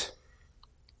choice?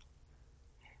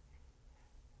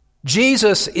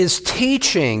 Jesus is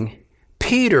teaching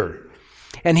Peter,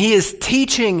 and he is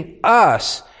teaching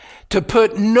us to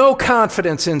put no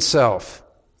confidence in self.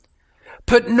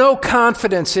 Put no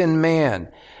confidence in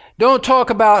man. Don't talk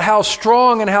about how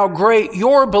strong and how great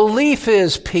your belief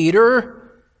is,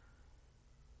 Peter.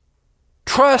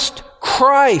 Trust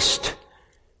Christ,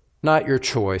 not your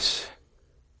choice.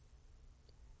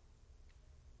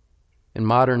 In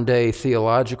modern day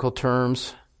theological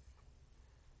terms,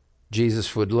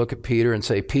 Jesus would look at Peter and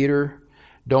say, Peter,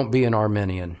 don't be an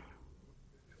Arminian.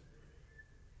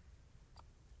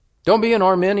 Don't be an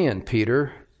Arminian,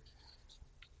 Peter.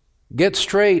 Get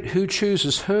straight who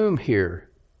chooses whom here.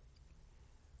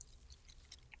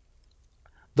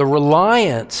 The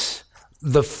reliance,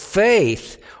 the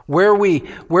faith, where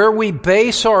we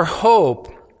base our hope,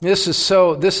 this is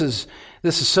so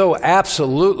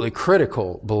absolutely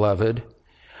critical, beloved.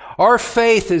 Our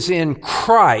faith is in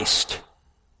Christ,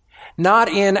 not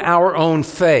in our own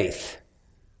faith.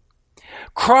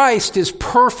 Christ is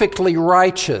perfectly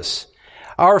righteous.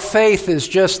 Our faith is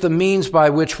just the means by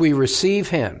which we receive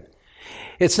Him.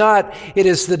 It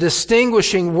is the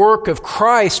distinguishing work of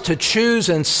Christ to choose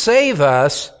and save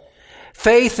us.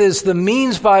 Faith is the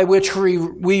means by which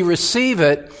we receive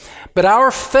it, but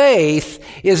our faith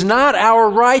is not our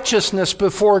righteousness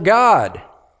before God.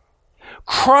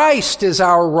 Christ is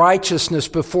our righteousness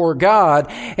before God,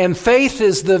 and faith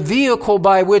is the vehicle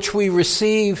by which we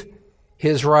receive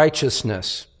His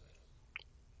righteousness.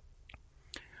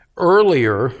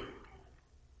 Earlier,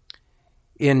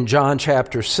 in John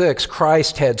chapter 6,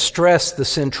 Christ had stressed the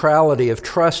centrality of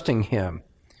trusting Him.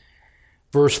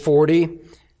 Verse 40,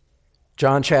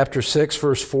 John chapter 6,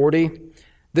 verse 40,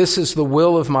 "This is the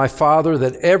will of my Father,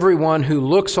 that everyone who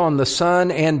looks on the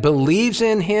Son and believes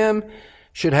in Him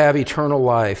should have eternal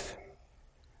life."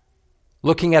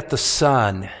 Looking at the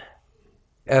Son,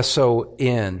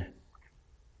 S-O-N,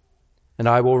 "and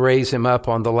I will raise Him up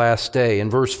on the last day." In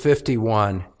verse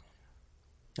 51,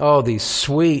 oh, these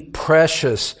sweet,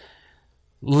 precious,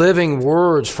 living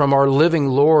words from our living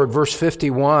Lord. Verse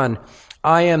 51,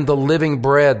 "I am the living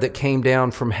bread that came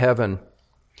down from heaven.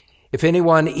 If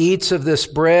anyone eats of this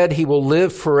bread, he will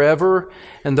live forever,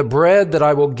 and the bread that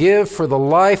I will give for the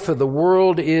life of the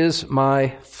world is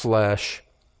my flesh."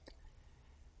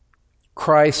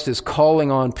 Christ is calling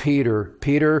on Peter,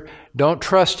 "Peter, don't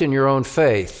trust in your own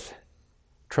faith.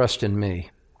 Trust in me.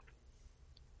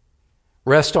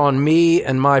 Rest on me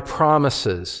and my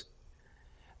promises."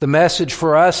 The message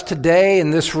for us today,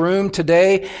 in this room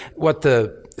today, what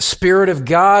the Spirit of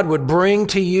God would bring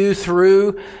to you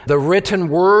through the written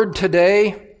word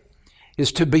today,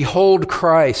 is to behold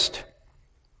Christ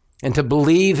and to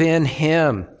believe in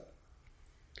Him.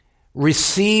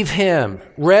 Receive Him.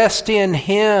 Rest in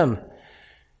Him.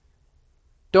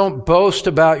 Don't boast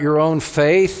about your own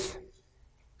faith.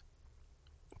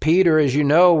 Peter, as you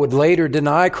know, would later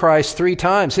deny Christ 3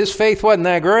 times. His faith wasn't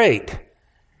that great.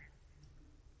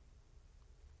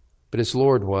 But his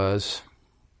Lord was.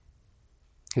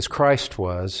 His Christ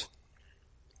was.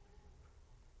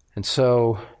 And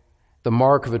so the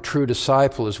mark of a true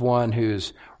disciple is one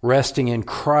who's resting in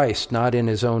Christ, not in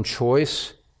his own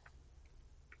choice.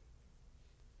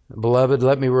 Beloved,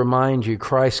 let me remind you,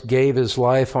 Christ gave His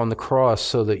life on the cross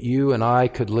so that you and I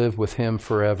could live with Him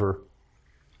forever,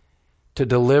 to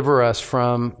deliver us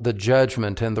from the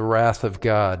judgment and the wrath of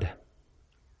God,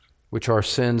 which our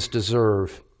sins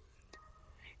deserve.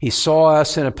 He saw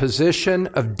us in a position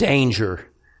of danger.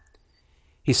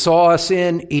 He saw us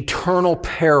in eternal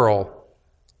peril.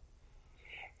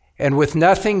 And with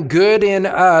nothing good in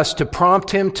us to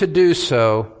prompt Him to do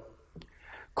so,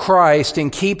 Christ,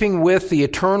 in keeping with the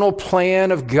eternal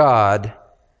plan of God,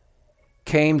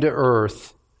 came to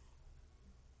earth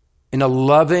in a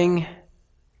loving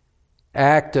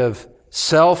act of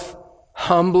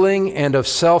self-humbling and of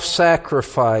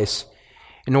self-sacrifice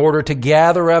in order to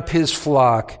gather up His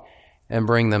flock and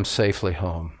bring them safely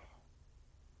home.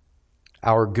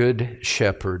 Our good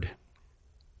shepherd.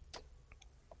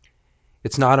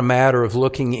 It's not a matter of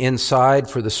looking inside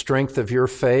for the strength of your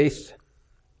faith.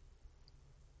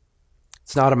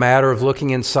 It's not a matter of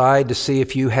looking inside to see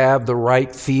if you have the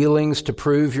right feelings to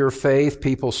prove your faith.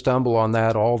 People stumble on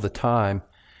that all the time.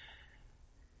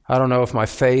 I don't know if my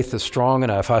faith is strong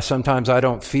enough. Sometimes I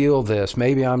don't feel this.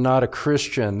 Maybe I'm not a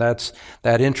Christian. That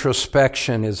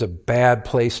introspection is a bad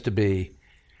place to be.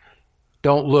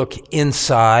 Don't look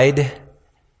inside.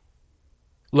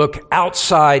 Look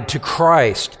outside to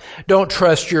Christ. Don't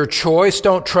trust your choice.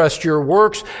 Don't trust your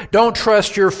works. Don't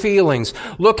trust your feelings.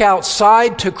 Look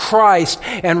outside to Christ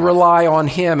and rely on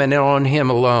Him and on Him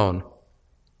alone.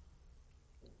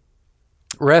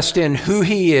 Rest in who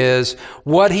He is,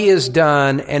 what He has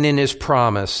done, and in His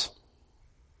promise.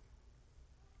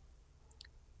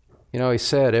 You know, He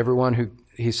said, the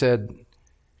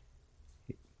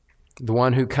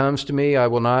one who comes to me, I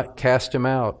will not cast him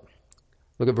out.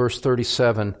 Look at verse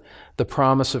 37, the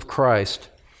promise of Christ.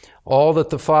 All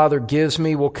that the Father gives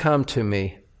me will come to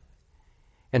me,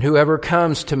 and whoever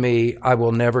comes to me, I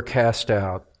will never cast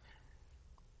out.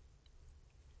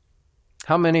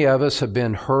 How many of us have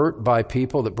been hurt by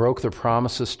people that broke their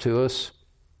promises to us?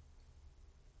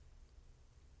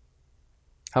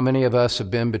 How many of us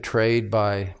have been betrayed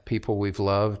by people we've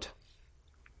loved?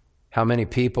 How many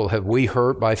people have we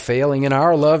hurt by failing in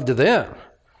our love to them?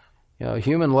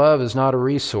 Human love is not a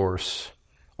resource,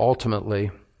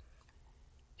 ultimately.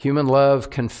 Human love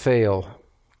can fail.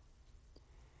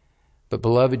 But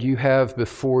beloved, you have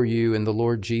before you in the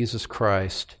Lord Jesus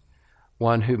Christ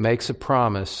one who makes a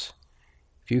promise.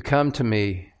 If you come to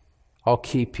me, I'll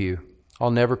keep you.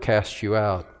 I'll never cast you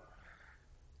out.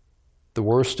 The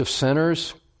worst of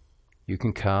sinners, you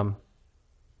can come.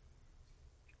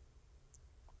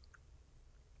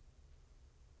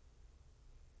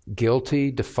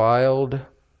 Guilty, defiled,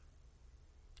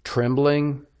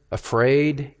 trembling,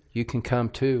 afraid, you can come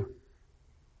too.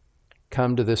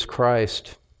 Come to this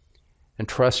Christ and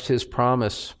trust His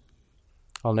promise.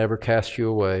 I'll never cast you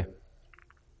away.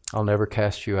 I'll never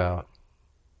cast you out.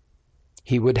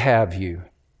 He would have you.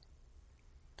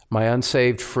 My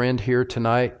unsaved friend here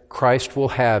tonight, Christ will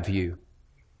have you.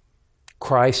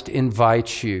 Christ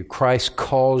invites you. Christ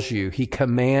calls you. He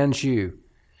commands you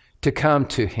to come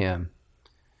to Him,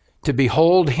 to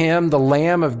behold Him, the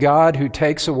Lamb of God who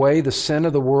takes away the sin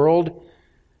of the world.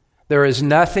 There is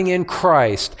nothing in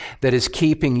Christ that is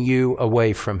keeping you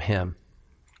away from Him.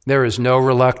 There is no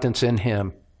reluctance in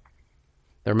Him.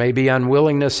 There may be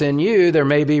unwillingness in you. There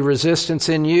may be resistance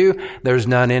in you. There's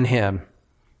none in Him.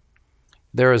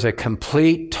 There is a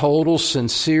complete, total,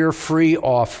 sincere, free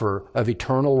offer of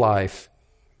eternal life.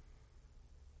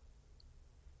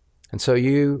 And so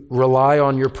you rely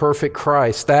on your perfect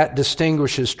Christ. That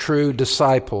distinguishes true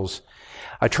disciples.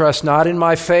 I trust not in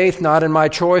my faith, not in my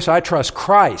choice. I trust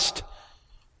Christ.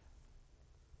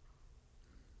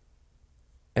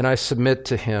 And I submit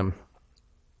to Him.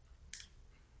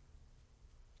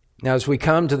 Now, as we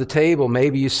come to the table,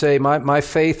 maybe you say, my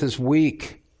faith is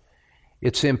weak.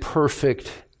 It's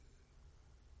imperfect.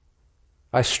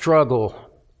 I struggle.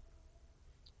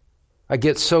 I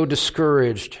get so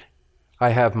discouraged. I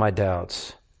have my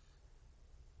doubts.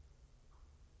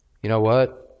 You know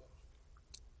what?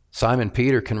 Simon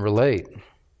Peter can relate.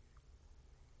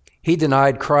 He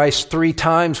denied Christ 3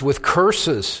 times with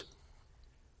curses.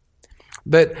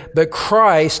 But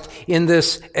Christ, in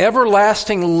this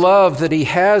everlasting love that He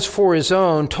has for His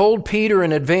own, told Peter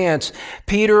in advance,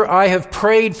 Peter, I have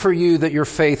prayed for you that your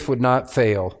faith would not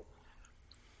fail.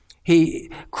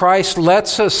 Christ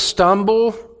lets us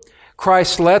stumble.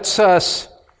 Christ lets us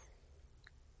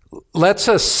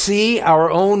see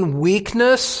our own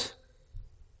weakness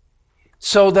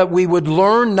so that we would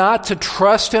learn not to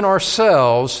trust in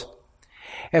ourselves.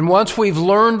 And once we've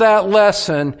learned that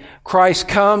lesson, Christ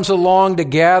comes along to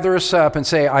gather us up and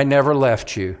say, I never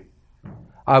left you.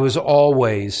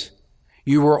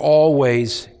 You were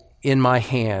always in my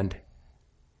hand.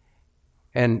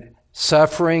 And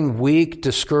suffering, weak,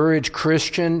 discouraged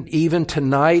Christian, even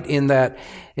tonight in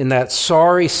that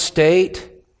sorry state,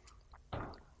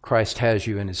 Christ has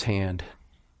you in His hand.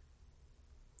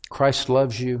 Christ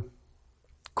loves you.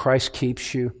 Christ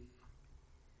keeps you.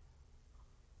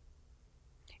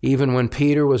 Even when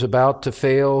Peter was about to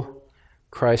fail,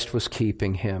 Christ was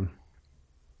keeping him.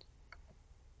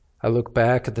 I look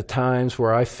back at the times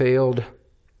where I failed,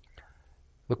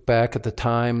 look back at the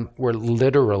time where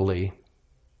literally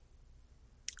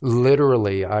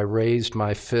I raised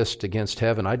my fist against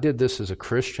heaven. I did this as a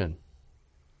Christian.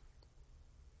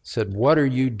 Said, what are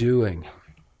you doing?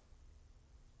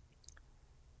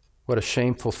 What a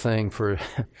shameful thing for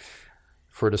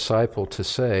a disciple to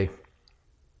say.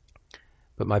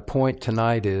 But my point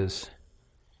tonight is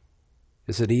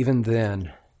that even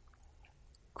then,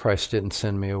 Christ didn't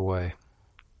send me away.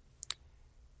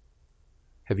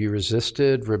 Have you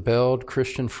resisted, rebelled,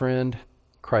 Christian friend?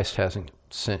 Christ hasn't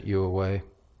sent you away.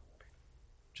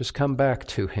 Just come back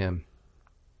to Him.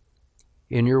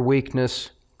 In your weakness,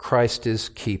 Christ is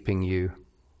keeping you.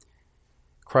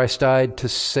 Christ died to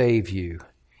save you.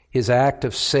 His act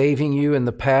of saving you in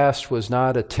the past was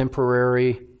not a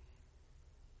temporary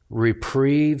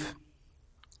reprieve.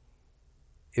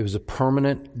 It was a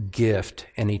permanent gift,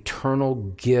 an eternal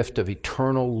gift of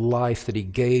eternal life that He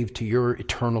gave to your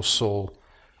eternal soul.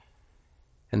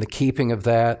 And the keeping of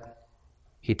that,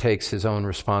 He takes His own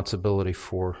responsibility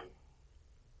for.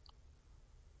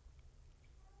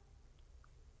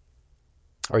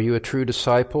 Are you a true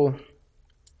disciple?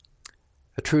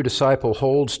 A true disciple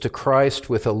holds to Christ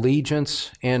with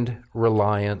allegiance and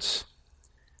reliance.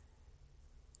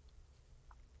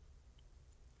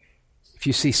 If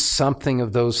you see something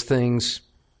of those things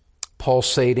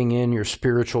pulsating in your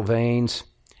spiritual veins,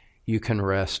 you can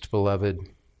rest, beloved.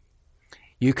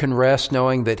 You can rest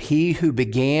knowing that He who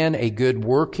began a good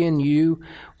work in you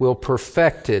will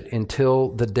perfect it until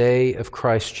the day of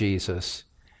Christ Jesus.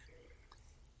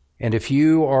 And if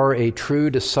you are a true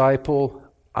disciple,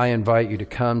 I invite you to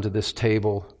come to this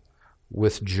table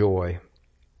with joy.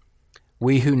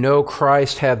 We who know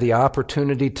Christ have the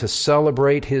opportunity to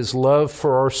celebrate His love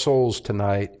for our souls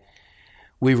tonight.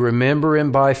 We remember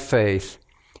Him by faith.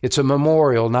 It's a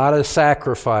memorial, not a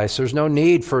sacrifice. There's no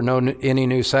need for any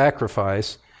new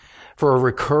sacrifice, for a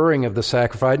recurring of the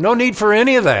sacrifice. No need for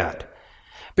any of that,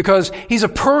 because He's a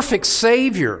perfect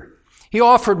Savior. He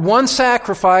offered one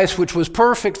sacrifice which was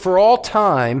perfect for all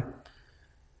time.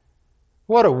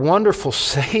 What a wonderful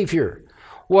Savior.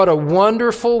 What a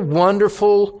wonderful,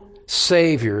 wonderful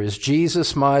Savior is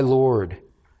Jesus, my Lord.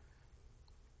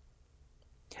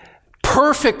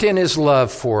 Perfect in His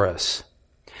love for us.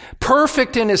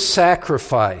 Perfect in His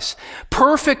sacrifice.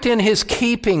 Perfect in His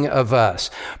keeping of us.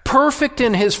 Perfect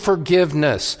in His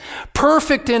forgiveness.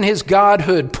 Perfect in His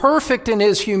godhood. Perfect in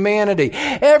His humanity.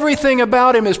 Everything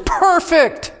about Him is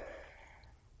perfect.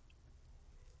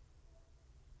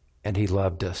 And He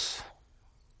loved us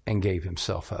and gave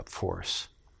Himself up for us.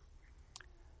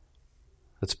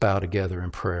 Let's bow together in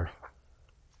prayer.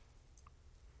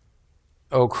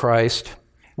 O Christ,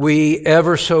 we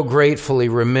ever so gratefully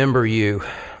remember You.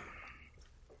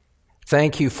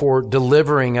 Thank You for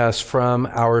delivering us from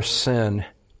our sin.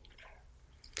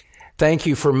 Thank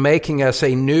You for making us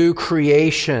a new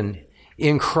creation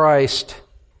in Christ.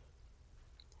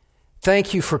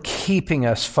 Thank You for keeping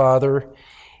us, Father.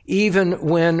 Even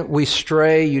when we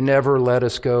stray, You never let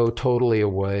us go totally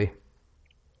away.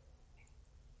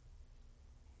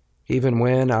 Even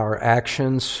when our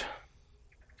actions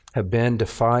have been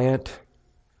defiant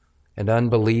and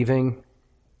unbelieving,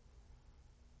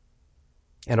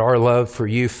 and our love for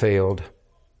You failed,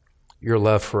 Your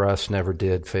love for us never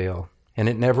did fail, and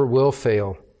it never will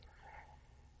fail,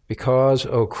 because,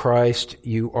 O Christ,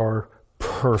 You are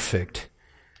perfect,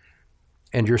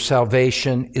 and Your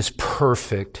salvation is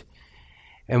perfect,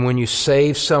 and when You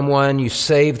save someone, You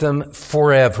save them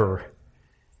forever.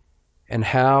 And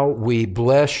how we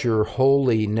bless Your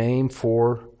holy name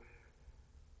for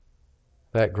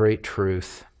that great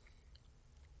truth.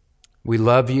 We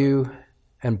love You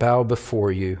and bow before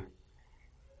You.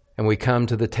 And we come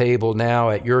to the table now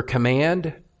at Your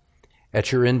command,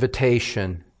 at Your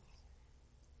invitation,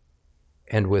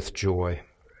 and with joy.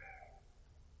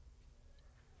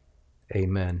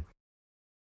 Amen.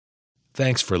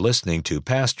 Thanks for listening to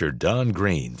Pastor Don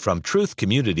Green from Truth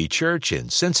Community Church in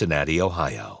Cincinnati,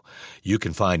 Ohio. You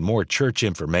can find more church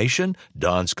information,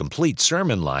 Don's complete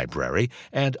sermon library,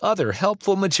 and other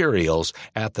helpful materials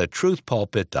at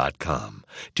thetruthpulpit.com,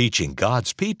 teaching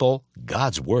God's people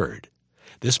God's Word.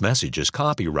 This message is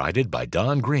copyrighted by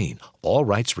Don Green, all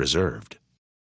rights reserved.